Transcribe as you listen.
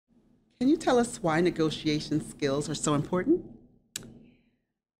Can you tell us why negotiation skills are so important?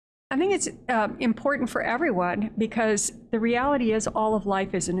 I think it's important for everyone because the reality is all of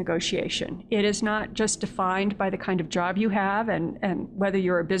life is a negotiation. It is not just defined by the kind of job you have and whether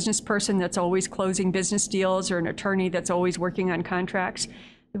you're a business person that's always closing business deals or an attorney that's always working on contracts.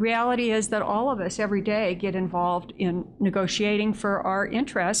 The reality is that all of us every day get involved in negotiating for our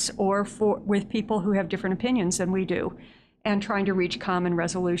interests or with people who have different opinions than we do and trying to reach common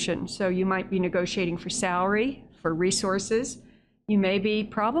resolution. So you might be negotiating for salary, for resources. You may be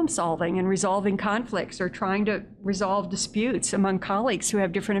problem solving and resolving conflicts or trying to resolve disputes among colleagues who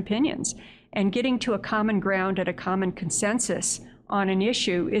have different opinions. And getting to a common ground at a common consensus on an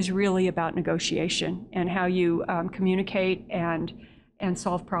issue is really about negotiation and how you communicate and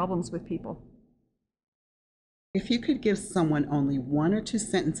solve problems with people. If you could give someone only 1 or 2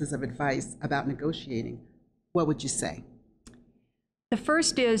 sentences of advice about negotiating, what would you say? The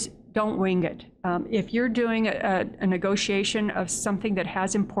first is don't wing it. If you're doing a negotiation of something that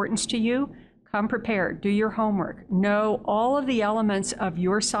has importance to you, come prepared, do your homework, know all of the elements of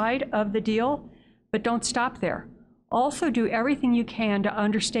your side of the deal, but don't stop there. Also do everything you can to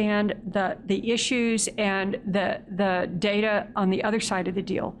understand the issues and the data on the other side of the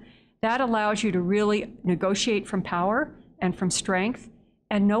deal. That allows you to really negotiate from power and from strength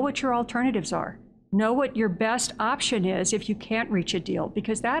and know what your alternatives are. Know what your best option is if you can't reach a deal,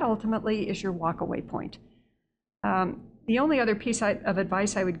 because that ultimately is your walkaway point. The only other piece of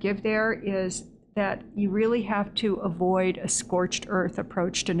advice I would give there is that you really have to avoid a scorched earth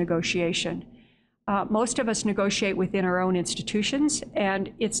approach to negotiation. Most of us negotiate within our own institutions,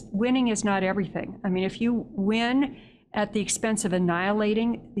 and winning is not everything. I mean, if you win at the expense of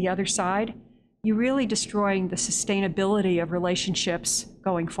annihilating the other side, you're really destroying the sustainability of relationships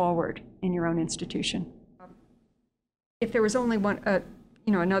going forward in your own institution. If there was only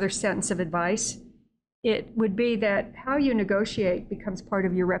another sentence of advice, it would be that how you negotiate becomes part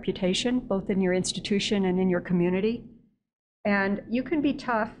of your reputation, both in your institution and in your community. And you can be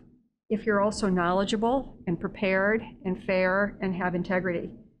tough if you're also knowledgeable and prepared and fair and have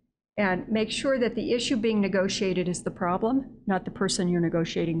integrity. And make sure that the issue being negotiated is the problem, not the person you're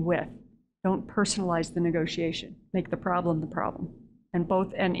negotiating with. Don't personalize the negotiation. Make the problem,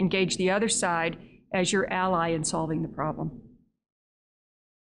 and engage the other side as your ally in solving the problem.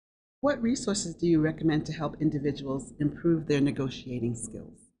 What resources do you recommend to help individuals improve their negotiating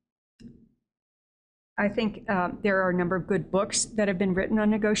skills? I think there are a number of good books that have been written on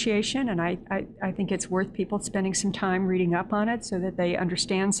negotiation, and I think it's worth people spending some time reading up on it so that they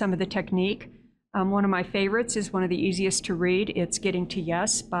understand some of the technique. One of my favorites is one of the easiest to read. It's Getting to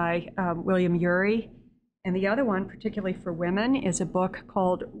Yes by William Ury. And the other one, particularly for women, is a book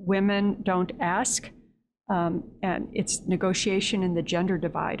called Women Don't Ask. And it's Negotiation and the Gender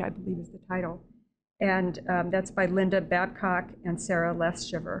Divide, I believe is the title. And that's by Linda Babcock and Sarah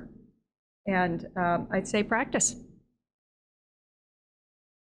Lefshiver. And I'd say practice.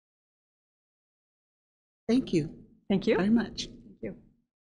 Thank you. Thank you very much.